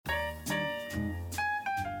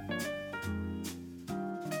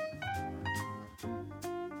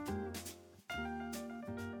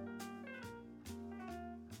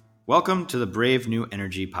Welcome to the Brave New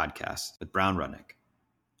Energy podcast with Brown Rudnick.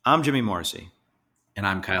 I'm Jimmy Morrissey, And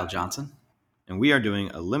I'm Kyle Johnson. and we are doing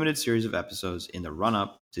a limited series of episodes in the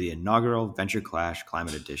run-up to the inaugural Venture Clash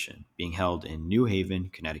Climate Edition being held in New Haven,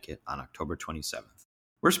 Connecticut on October 27th.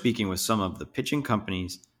 We're speaking with some of the pitching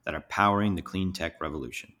companies that are powering the clean tech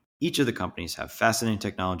revolution. Each of the companies have fascinating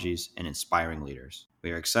technologies and inspiring leaders.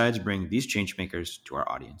 We are excited to bring these changemakers to our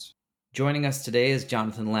audience. Joining us today is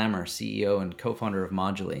Jonathan Lammer, CEO and co-founder of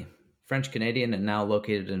Moduli. French-Canadian and now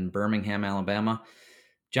located in Birmingham, Alabama.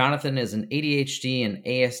 Jonathan is an ADHD and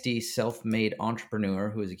ASD self-made entrepreneur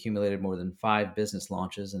who has accumulated more than 5 business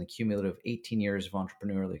launches and a cumulative 18 years of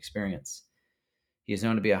entrepreneurial experience. He is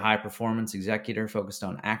known to be a high-performance executor focused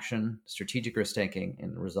on action, strategic risk-taking,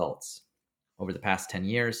 and results. Over the past 10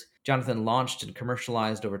 years, Jonathan launched and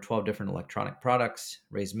commercialized over 12 different electronic products,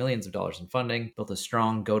 raised millions of dollars in funding, built a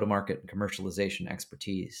strong go-to-market and commercialization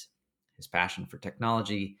expertise. His passion for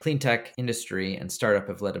technology, clean tech, industry, and startup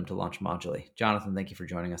have led him to launch Moduli. Jonathan, thank you for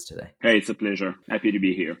joining us today. Hey, it's a pleasure. Happy to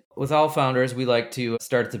be here. With all founders, we like to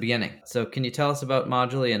start at the beginning. So can you tell us about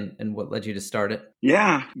Moduli and what led you to start it?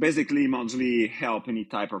 Yeah, basically, Moduli help any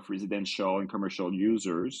type of residential and commercial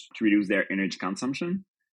users to reduce their energy consumption,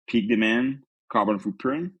 peak demand, carbon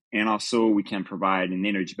footprint, and also we can provide an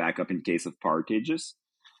energy backup in case of power outages.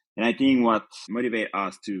 And I think what motivated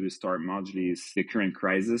us to start Moduli is the current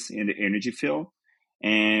crisis in the energy field.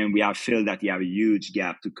 And we have felt that we have a huge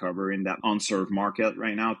gap to cover in that unserved market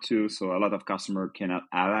right now too. So a lot of customers cannot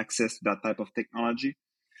have access to that type of technology.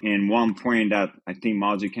 And one point that I think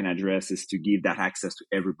Moduli can address is to give that access to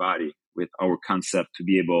everybody with our concept to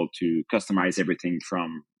be able to customize everything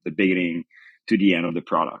from the beginning to the end of the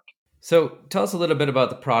product. So tell us a little bit about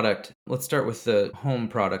the product. Let's start with the home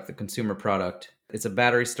product, the consumer product. It's a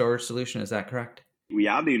battery storage solution, is that correct? We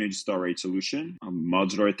have the energy storage solution,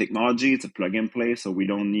 modular technology. It's a plug and play, so we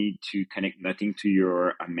don't need to connect nothing to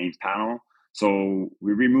your main panel. So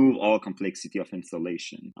we remove all complexity of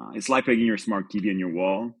installation. It's like plugging your smart TV on your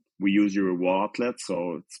wall. We use your wall outlet,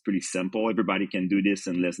 so it's pretty simple. Everybody can do this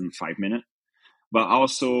in less than 5 minutes. But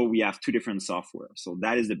also we have 2 different software. So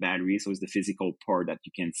that is the battery. So it's the physical part that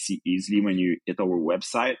you can see easily when you hit our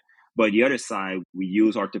website. But the other side, we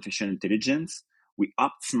use artificial intelligence. We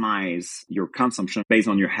optimize your consumption based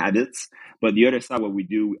on your habits. But the other side, what we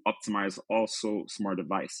do, we optimize also smart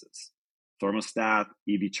devices, thermostat,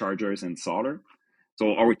 EV chargers, and solar.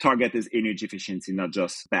 So our target is energy efficiency, not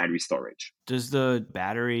just battery storage. Does the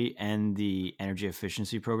battery and the energy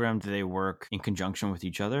efficiency program, do they work in conjunction with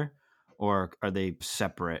each other? Or are they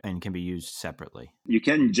separate and can be used separately? You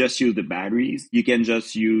can just use the batteries. You can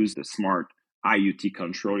just use the smart IoT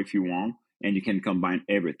control if you want, and you can combine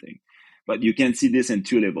everything. But you can see this in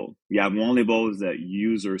 2 levels. We have one level is the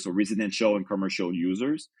users, so residential and commercial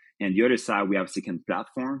users. And the other side, we have a second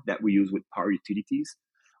platform that we use with power utilities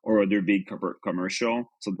or other big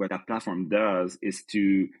commercial. So what that platform does is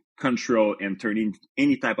to control and turn in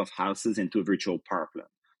any type of houses into a virtual power plant.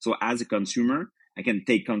 So as a consumer, I can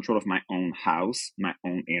take control of my own house, my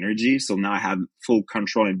own energy. So now I have full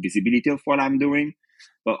control and visibility of what I'm doing.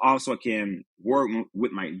 But also I can work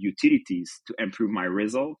with my utilities to improve my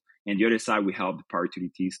result. And the other side, we help the power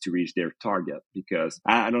utilities to reach their target. Because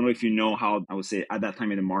I don't know if you know how, I would say at that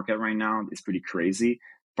time in the market right now, it's pretty crazy.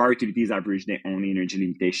 Power utilities have reached their own energy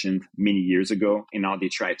limitation many years ago. And now they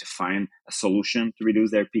try to find a solution to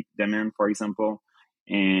reduce their peak demand, for example,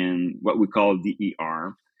 and what we call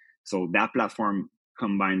DER. So that platform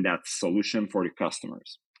combined that solution for the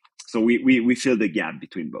customers. So we fill the gap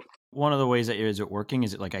between both. One of the ways that is it working,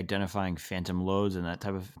 is it like identifying phantom loads and that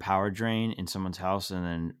type of power drain in someone's house and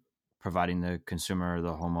then providing the consumer or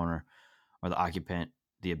the homeowner or the occupant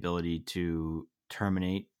the ability to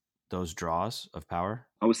terminate those draws of power?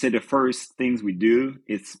 I would say the first things we do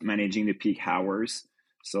is managing the peak hours.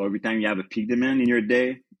 So every time you have a peak demand in your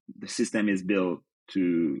day, the system is built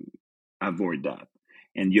to avoid that.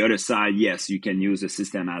 And the other side, yes, you can use the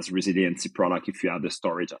system as resiliency product if you have the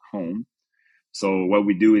storage at home. So what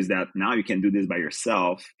we do is that now you can do this by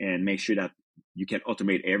yourself and make sure that you can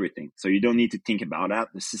automate everything. So you don't need to think about that.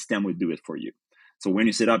 The system will do it for you. So when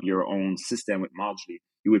you set up your own system with Moduli,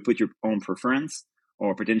 you will put your own preference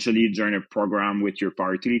or potentially join a program with your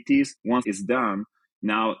power utilities. Once it's done,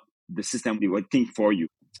 now the system will think for you.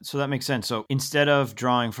 So that makes sense. So instead of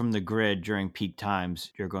drawing from the grid during peak times,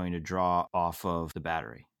 you're going to draw off of the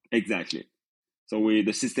battery. Exactly. So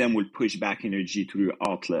the system will push back energy to your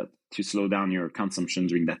outlet to slow down your consumption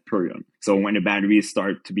during that period. So when the batteries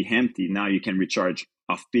start to be empty, now you can recharge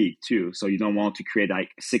off peak too. So you don't want to create like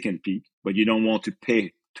a second peak, but you don't want to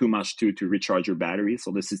pay too much to recharge your battery.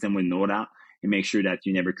 So the system will know that and make sure that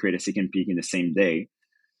you never create a second peak in the same day.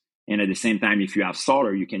 And at the same time, if you have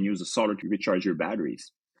solar, you can use the solar to recharge your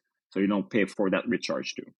batteries. So you don't pay for that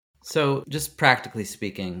recharge too. So just practically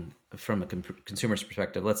speaking, from a consumer's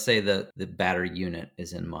perspective, let's say that the battery unit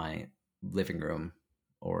is in my living room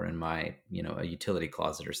or in my, a utility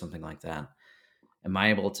closet or something like that. Am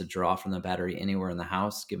I able to draw from the battery anywhere in the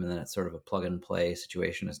house, given that it's sort of a plug and play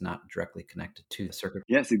situation, is not directly connected to the circuit?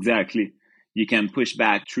 Yes, exactly. You can push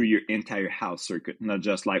back through your entire house circuit, not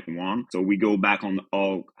just like one. So we go back on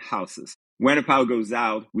all houses. When the power goes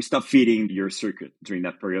out, we stop feeding your circuit during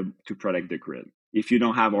that period to protect the grid. If you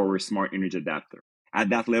don't have our smart energy adapter. At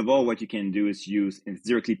that level, what you can do is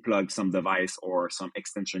directly plug some device or some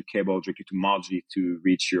extension cable directly to module to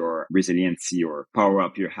reach your resiliency or power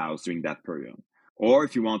up your house during that period. Or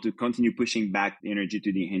if you want to continue pushing back the energy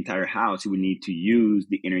to the entire house, you will need to use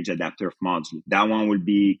the energy adapter of module. That one will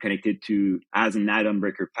be connected to as an add-on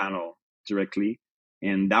breaker panel directly.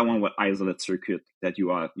 And that one will isolate circuit that you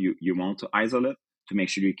want to isolate to make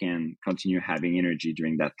sure you can continue having energy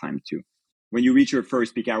during that time too. When you reach your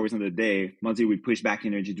first peak hours of the day, module will push back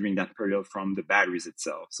energy during that period from the batteries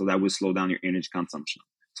itself. So that will slow down your energy consumption.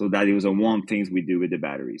 So that is one thing we do with the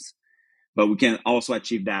batteries. But we can also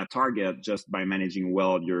achieve that target just by managing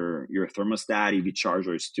well your thermostat, EV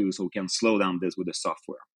chargers too. So we can slow down this with the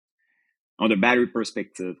software. On the battery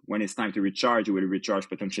perspective, when it's time to recharge, you will recharge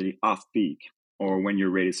potentially off peak or when you're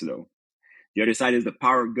ready slow. The other side is the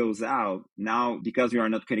power goes out. Now, because you are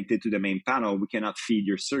not connected to the main panel, we cannot feed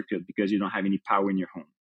your circuit because you don't have any power in your home.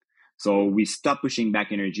 So we stop pushing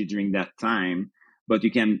back energy during that time, but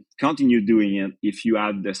you can continue doing it if you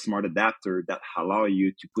have the smart adapter that allow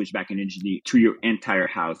you to push back energy to your entire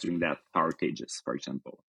house during that power outages, for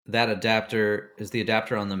example. That adapter, is the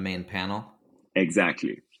adapter on the main panel?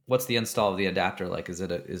 Exactly. What's the install of the adapter like? Is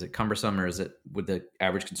it cumbersome, or would the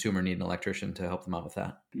average consumer need an electrician to help them out with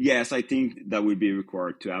that? Yes, I think that would be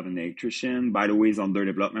required to have an electrician. By the way, it's under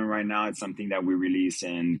development right now. It's something that we release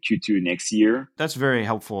in Q2 next year. That's very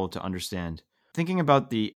helpful to understand. Thinking about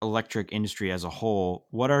the electric industry as a whole,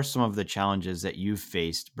 what are some of the challenges that you've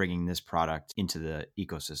faced bringing this product into the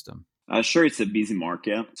ecosystem? Sure, it's a busy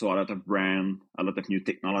market. So a lot of brand, a lot of new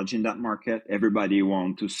technology in that market. Everybody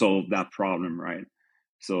wants to solve that problem, right?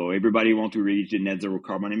 So everybody wants to reach the net zero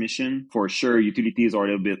carbon emission. For sure, utilities are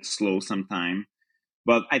a little bit slow sometimes.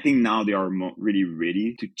 But I think now they are really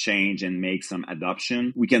ready to change and make some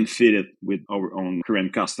adoption. We can fit it with our own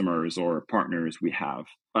current customers or partners we have.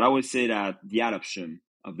 But I would say that the adoption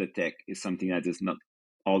of the tech is something that is not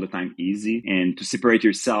all the time easy. And to separate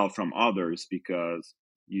yourself from others because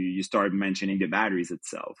you start mentioning the batteries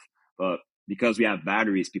itself. But because we have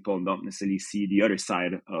batteries, people don't necessarily see the other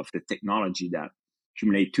side of the technology that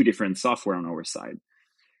accumulate two different software on our side.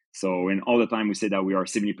 So, and all the time we say that we are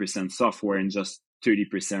 70% software and just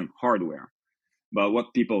 30% hardware. But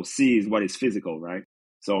what people see is what is physical, right?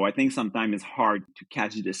 So I think sometimes it's hard to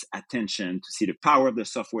catch this attention to see the power of the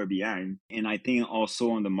software behind. And I think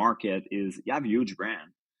also on the market is you have a huge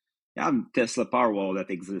brand. You have Tesla Powerwall that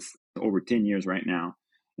exists over 10 years right now.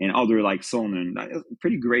 And other like Sonnen, that is a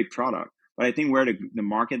pretty great product. But I think where the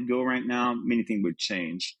market go right now, many things would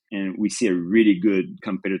change. And we see a really good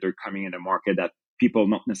competitor coming in the market that people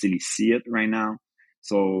not necessarily see it right now.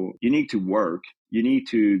 So you need to work. You need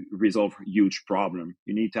to resolve a huge problem.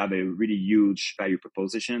 You need to have a really huge value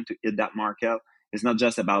proposition to hit that market. It's not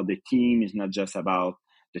just about the team. It's not just about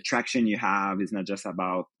the traction you have. It's not just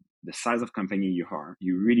about the size of company you are.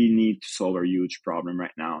 You really need to solve a huge problem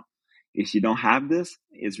right now. If you don't have this,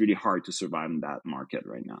 it's really hard to survive in that market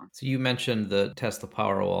right now. So you mentioned the Tesla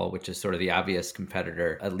Powerwall, which is sort of the obvious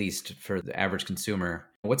competitor, at least for the average consumer.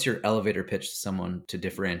 What's your elevator pitch to someone to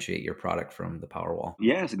differentiate your product from the Powerwall?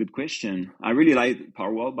 Yeah, it's a good question. I really like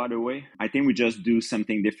Powerwall, by the way. I think we just do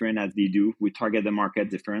something different as they do. We target the market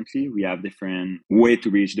differently. We have different way to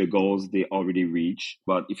reach the goals they already reach.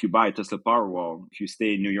 But if you buy a Tesla Powerwall, if you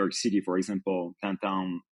stay in New York City, for example,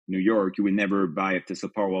 downtown New York, you will never buy a Tesla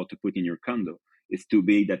Powerwall to put in your condo. It's too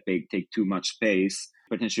big, that they take too much space,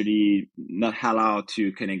 potentially not allowed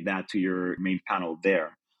to connect that to your main panel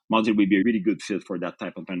there. Module will be a really good fit for that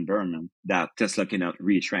type of environment that Tesla cannot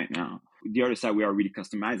reach right now. The other side, we are really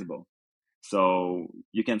customizable. So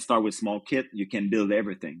you can start with small kit, you can build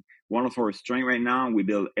everything. One of our strengths right now, we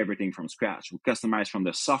build everything from scratch. We customize from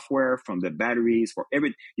the software, from the batteries, for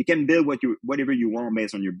everything. You can build whatever you want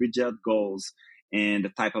based on your budget, goals, and the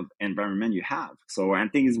type of environment you have. So I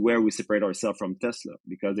think is where we separate ourselves from Tesla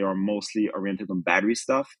because they are mostly oriented on battery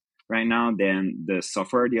stuff right now. Then the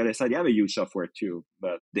software, the other side, you have a huge software too,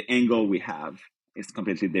 but the angle we have is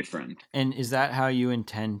completely different. And is that how you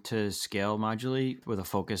intend to scale Modulate, with a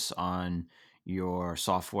focus on, your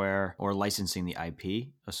software or licensing the IP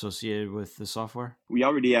associated with the software? We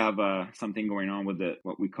already have something going on with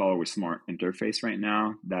what we call our smart interface right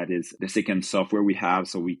now. That is the second software we have,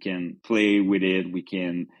 so we can play with it. We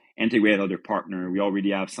can integrate other partner. We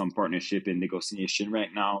already have some partnership in negotiation right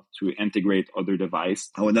now to integrate other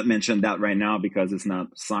device. I will not mention that right now because it's not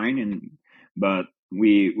signed, but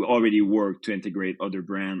we already work to integrate other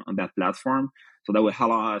brand on that platform. So that will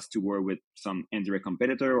allow us to work with some indirect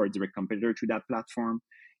competitor or direct competitor to that platform.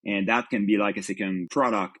 And that can be like a second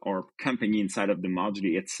product or company inside of the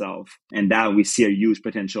Moduly itself. And that we see a huge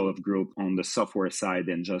potential of growth on the software side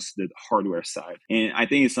than just the hardware side. And I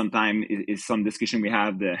think sometimes it's some discussion we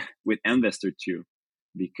have with investors too,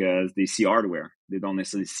 because they see hardware. They don't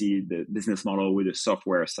necessarily see the business model with the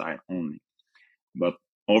software side only. But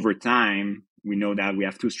over time, we know that we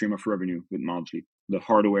have two streams of revenue with Moduly, the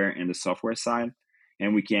hardware and the software side,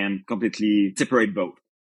 and we can completely separate both.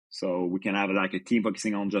 So we can have like a team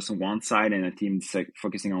focusing on just one side and a team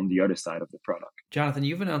focusing on the other side of the product. Jonathan,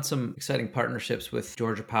 you've announced some exciting partnerships with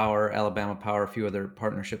Georgia Power, Alabama Power, a few other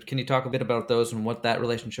partnerships. Can you talk a bit about those and what that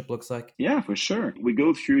relationship looks like? Yeah, for sure. We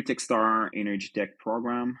go through Techstar Energy Tech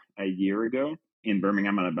program a year ago. In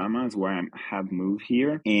Birmingham, Alabama is where I have moved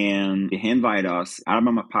here. And they invite us,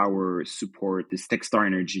 Alabama Power support this Techstar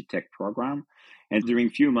Energy Tech program. And during a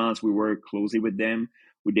few months, we work closely with them,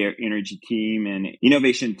 with their energy team and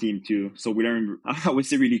innovation team too. So we learned, I would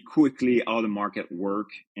say, really quickly how the market work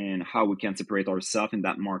and how we can separate ourselves in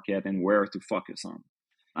that market and where to focus on.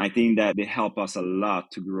 I think that they help us a lot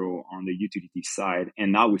to grow on the utility side.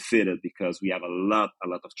 And now we fit it because we have a lot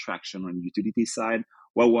of traction on the utility side.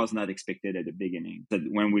 What was not expected at the beginning. That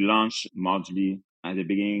when we launched Moduly at the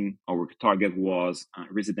beginning, our target was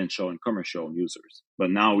residential and commercial users.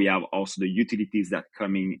 But now we have also the utilities that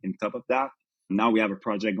coming in top of that. Now we have a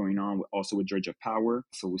project going on also with Georgia Power.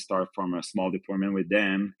 So we start from a small deployment with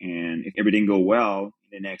them. And if everything go well,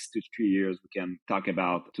 in the next 2 to 3 years, we can talk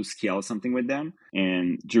about to scale something with them.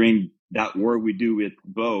 And during that work we do with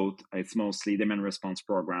both, it's mostly demand response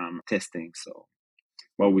program testing. So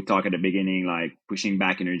what we talk at the beginning, like pushing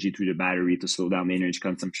back energy through the battery to slow down the energy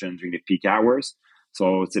consumption during the peak hours.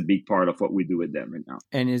 So it's a big part of what we do with them right now.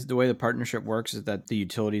 And is the way the partnership works is that the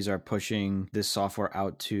utilities are pushing this software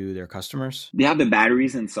out to their customers? They have the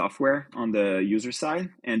batteries and software on the user side,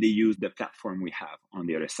 and they use the platform we have on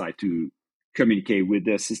the other side to communicate with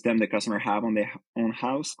the system the customer have on their own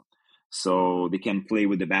house. So they can play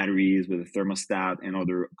with the batteries, with the thermostat and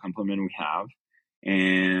other component we have.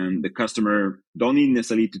 And the customer don't need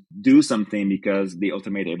necessarily to do something because they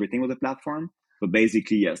automate everything with the platform. But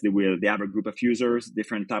basically, yes, they have a group of users,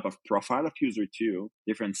 different type of profile of user too,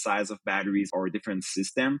 different size of batteries or different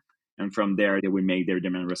system. And from there, they will make their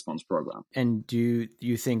demand response program. And do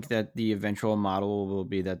you think that the eventual model will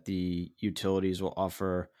be that the utilities will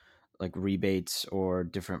offer like rebates or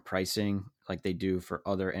different pricing like they do for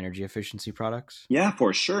other energy efficiency products? Yeah,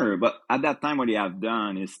 for sure. But at that time, what they have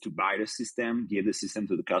done is to buy the system, give the system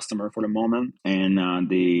to the customer for the moment. And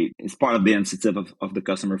it's part of the incentive of the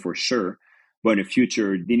customer for sure. But in the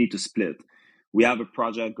future, they need to split. We have a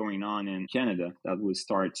project going on in Canada that will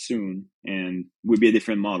start soon and will be a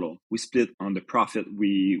different model. We split on the profit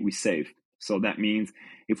we save. So that means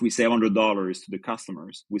if we save $100 to the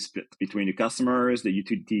customers, we split between the customers, the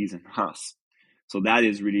utilities, and us. So that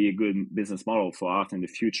is really a good business model for us in the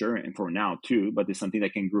future and for now too, but it's something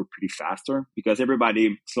that can grow pretty faster because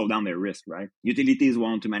everybody slow down their risk, right? Utilities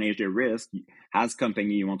want to manage their risk. As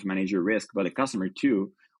company, you want to manage your risk, but the customer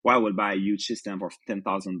too. Why would buy a huge system for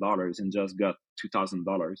 $10,000 and just got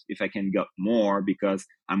 $2,000 if I can get more because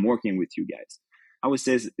I'm working with you guys? I would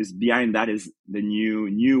say is behind that is the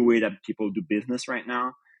new way that people do business right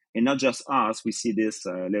now. And not just us, we see this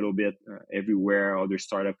a little bit everywhere. Other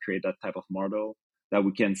startups create that type of model that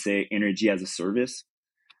we can say energy as a service.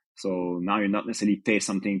 So now you're not necessarily pay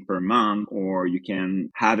something per month, or you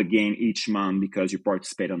can have a gain each month because you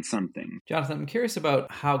participate on something. Jonathan, I'm curious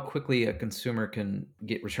about how quickly a consumer can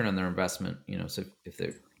get return on their investment. So if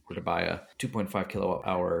they were to buy a 2.5 kilowatt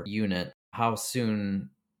hour unit, how soon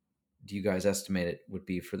do you guys estimate it would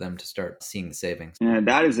be for them to start seeing the savings?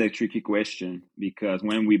 That is a tricky question because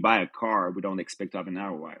when we buy a car, we don't expect to have an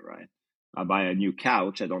ROI, right? I buy a new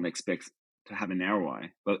couch, I don't expect to have an ROI.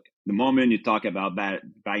 But the moment you talk about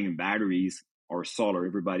buying batteries or solar,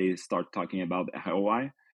 everybody start talking about the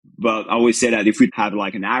ROI. But I always say that if we have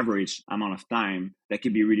like an average amount of time, that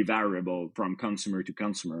can be really variable from consumer to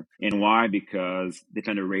consumer. And why? Because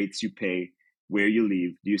depending on the rates you pay, where you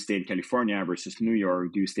live. Do you stay in California versus New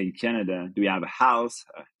York? Do you stay in Canada? Do you have a house?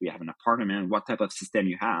 Do you have an apartment? What type of system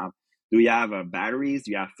you have? Do you have batteries?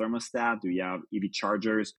 Do you have thermostat? Do you have EV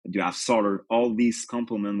chargers? Do you have solar? All these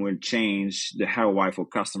components will change the ROI for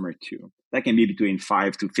customer too. That can be between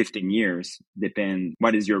 5 to 15 years, depend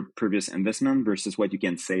what is your previous investment versus what you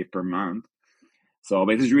can save per month. So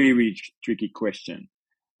this is really, really tricky question.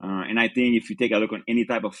 And I think if you take a look on any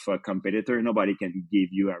type of competitor, nobody can give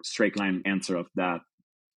you a straight line answer of that.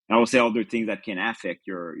 I would say other things that can affect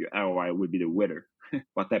your ROI would be the weather.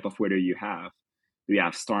 What type of weather you have. Do you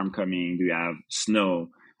have storm coming? Do you have snow?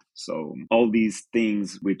 So all these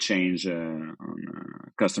things will change on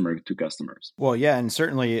customer to customers. Well, yeah, and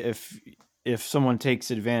certainly if someone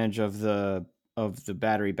takes advantage of the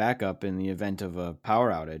battery backup in the event of a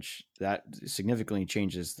power outage, that significantly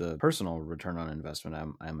changes the personal return on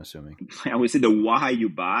investment, I'm assuming. I would say the why you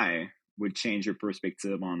buy would change your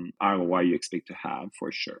perspective on ROI you expect to have,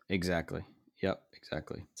 for sure. Exactly. Yep,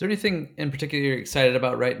 exactly. Is there anything in particular you're excited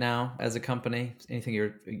about right now as a company? Anything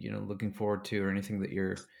you're looking forward to, or anything that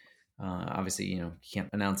you're obviously you can't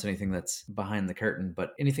announce anything that's behind the curtain,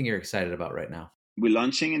 but anything you're excited about right now? We're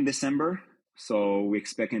launching in December. So we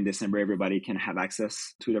expect in December everybody can have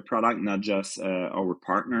access to the product, not just our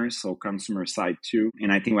partners, so consumer side too.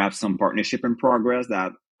 And I think we have some partnership in progress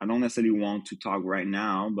that I don't necessarily want to talk right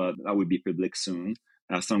now, but that will be public soon.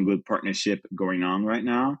 Some good partnership going on right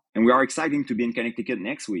now. And we are excited to be in Connecticut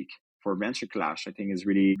next week for Venture Clash. I think it's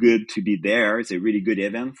really good to be there. It's a really good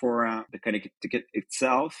event for the Connecticut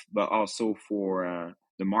itself, but also for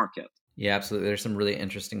the market. Yeah, absolutely. There's some really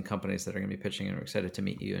interesting companies that are going to be pitching, and we're excited to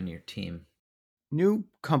meet you and your team. New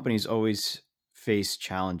companies always face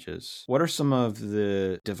challenges. What are some of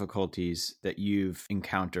the difficulties that you've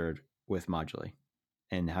encountered with Modulate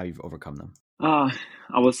and how you've overcome them?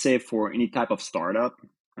 I would say for any type of startup,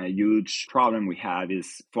 a huge problem we have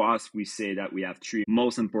is, for us, we say that we have three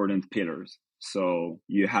most important pillars. So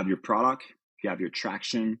you have your product, you have your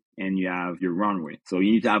traction, and you have your runway. So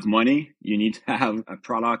you need to have money, you need to have a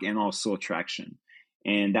product, and also traction.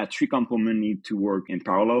 And that three components need to work in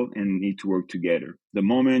parallel and need to work together. The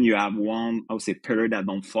moment you have one, I would say, pillar that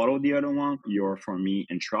don't follow the other one, you're, for me,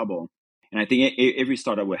 in trouble. And I think every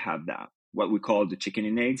startup will have that, what we call the chicken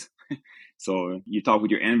and eggs. So you talk with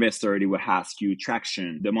your investor, they will ask you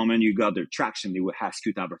traction. The moment you got their traction, they will ask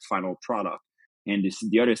you to have a final product. And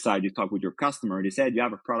the other side, you talk with your customer, they said, you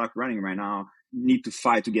have a product running right now, you need to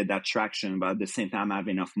fight to get that traction, but at the same time have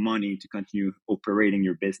enough money to continue operating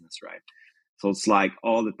your business, right? So it's like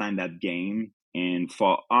all the time that game. And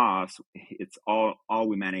for us, it's all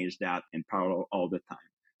we manage that in parallel all the time.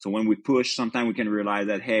 So when we push, sometimes we can realize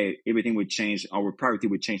that, hey, everything would change. Our priority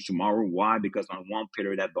would change tomorrow. Why? Because on one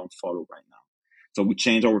pillar that don't follow right now. So we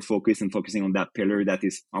change our focus and focusing on that pillar that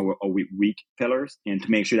is our weak pillars, and to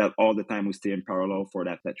make sure that all the time we stay in parallel for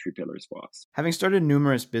that three pillars for us. Having started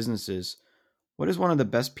numerous businesses, what is one of the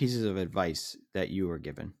best pieces of advice that you were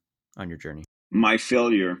given on your journey? My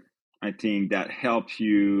failure. I think that helps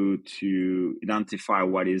you to identify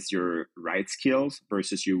what is your right skills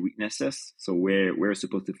versus your weaknesses. So where we're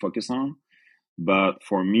supposed to focus on. But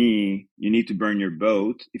for me, you need to burn your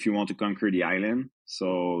boat if you want to conquer the island.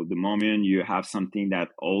 So the moment you have something that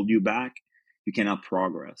holds you back, you cannot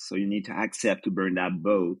progress. So you need to accept to burn that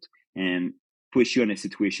boat and push you in a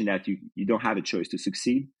situation that you don't have a choice to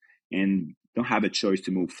succeed and don't have a choice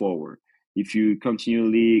to move forward. If you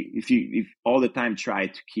continually, if all the time try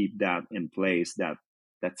to keep that in place,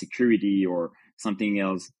 that security or something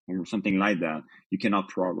else or something like that, you cannot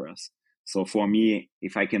progress. So for me,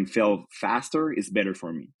 if I can fail faster, it's better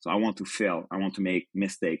for me. So I want to fail. I want to make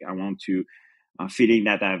mistake. I want to feeling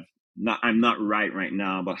that I'm not right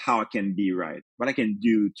now, but how I can be right, what I can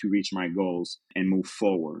do to reach my goals and move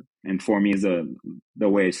forward. And for me, is the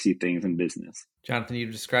way I see things in business. Jonathan, you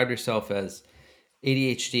described yourself as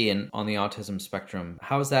ADHD and on the autism spectrum.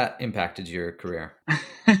 How has that impacted your career?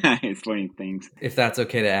 Explaining things. If that's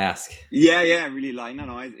okay to ask. Yeah, I really like.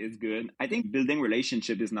 No, it's good. I think building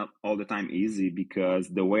relationship is not all the time easy because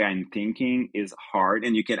the way I'm thinking is hard.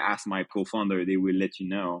 And you can ask my co-founder, they will let you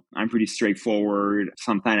know. I'm pretty straightforward.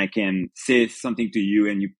 Sometimes I can say something to you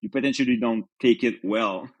and you potentially don't take it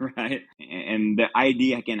well, right? And the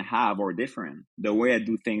idea I can have are different. The way I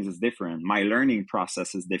do things is different. My learning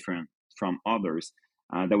process is different from others.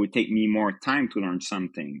 That would take me more time to learn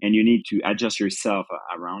something, and you need to adjust yourself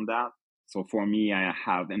around that. So for me, I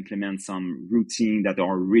have implemented some routine that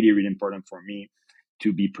are really, really important for me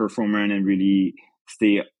to be performant and really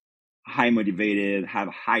stay high motivated, have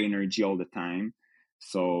high energy all the time.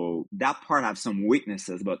 So that part have some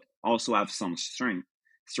weaknesses, but also have some strength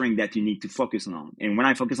that you need to focus on. And when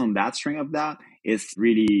I focus on that strength of that, it's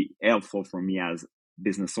really helpful for me as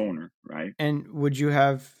business owner, right? And would you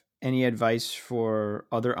have Any advice for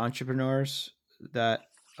other entrepreneurs that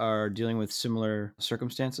are dealing with similar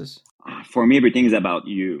circumstances? For me, everything is about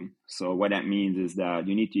you. So what that means is that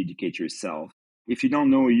you need to educate yourself. If you don't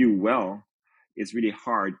know you well, it's really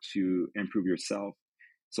hard to improve yourself.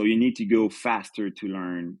 So you need to go faster to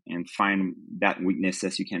learn and find that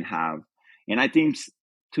weaknesses you can have. And I think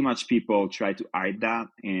too much people try to hide that.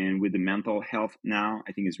 And with the mental health now,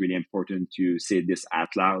 I think it's really important to say this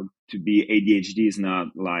out loud. To be ADHD is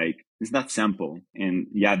not like, it's not simple. And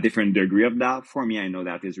yeah, different degree of that. For me, I know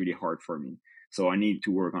that is really hard for me. So I need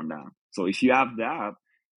to work on that. So if you have that,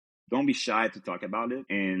 don't be shy to talk about it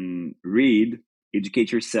and read,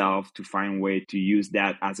 educate yourself to find a way to use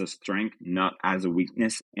that as a strength, not as a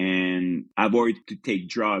weakness, and avoid to take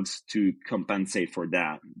drugs to compensate for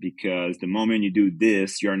that. Because the moment you do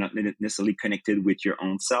this, you're not necessarily connected with your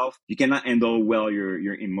own self. You cannot handle well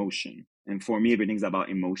your emotion. And for me, everything's about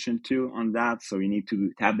emotion too on that. So you need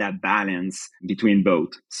to have that balance between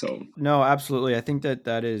both. So no, absolutely. I think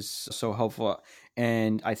that is so helpful.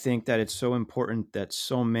 And I think that it's so important that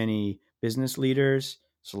so many business leaders,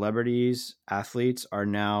 celebrities, athletes are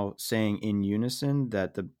now saying in unison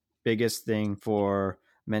that the biggest thing for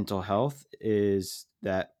mental health is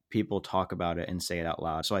that people talk about it and say it out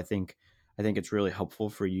loud. So I think it's really helpful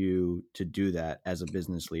for you to do that as a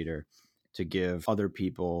business leader, to give other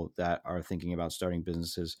people that are thinking about starting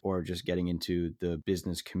businesses or just getting into the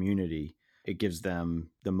business community. It gives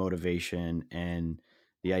them the motivation and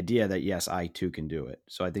the idea that yes, I too can do it.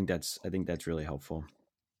 So I think that's really helpful.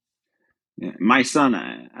 yeah, my son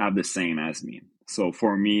have the same as me. So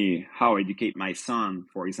for me, how I educate my son,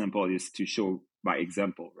 for example, is to show by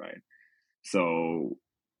example, right? So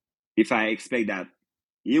if I expect that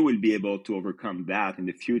he will be able to overcome that in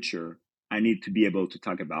the future, I need to be able to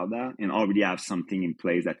talk about that and already have something in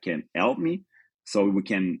place that can help me so we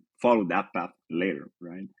can follow that path later,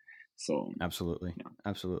 right? So Absolutely. yeah.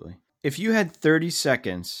 Absolutely. If you had 30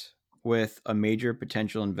 seconds with a major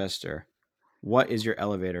potential investor, what is your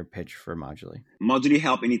elevator pitch for Moduli? Moduli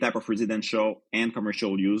help any type of residential and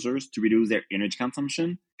commercial users to reduce their energy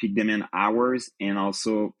consumption, peak demand hours, and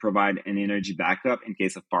also provide an energy backup in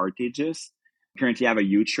case of power outages. Currently have a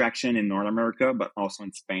huge traction in North America, but also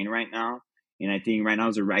in Spain right now. And I think right now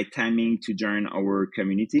is the right timing to join our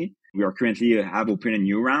community. We are currently have opened a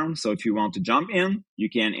new round. So if you want to jump in,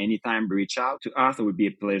 you can anytime reach out to us. It would be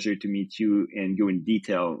a pleasure to meet you and go in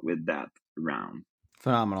detail with that round.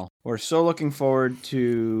 Phenomenal. We're so looking forward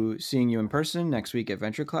to seeing you in person next week at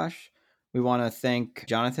Venture Clash. We want to thank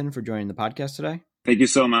Jonathan for joining the podcast today. Thank you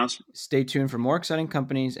so much. Stay tuned for more exciting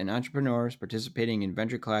companies and entrepreneurs participating in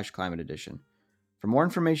Venture Clash Climate Edition. For more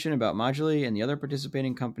information about Moduli and the other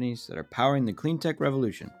participating companies that are powering the clean tech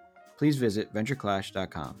revolution, please visit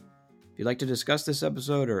ventureclash.com. If you'd like to discuss this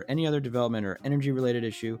episode or any other development or energy-related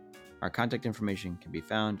issue, our contact information can be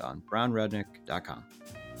found on brownredneck.com.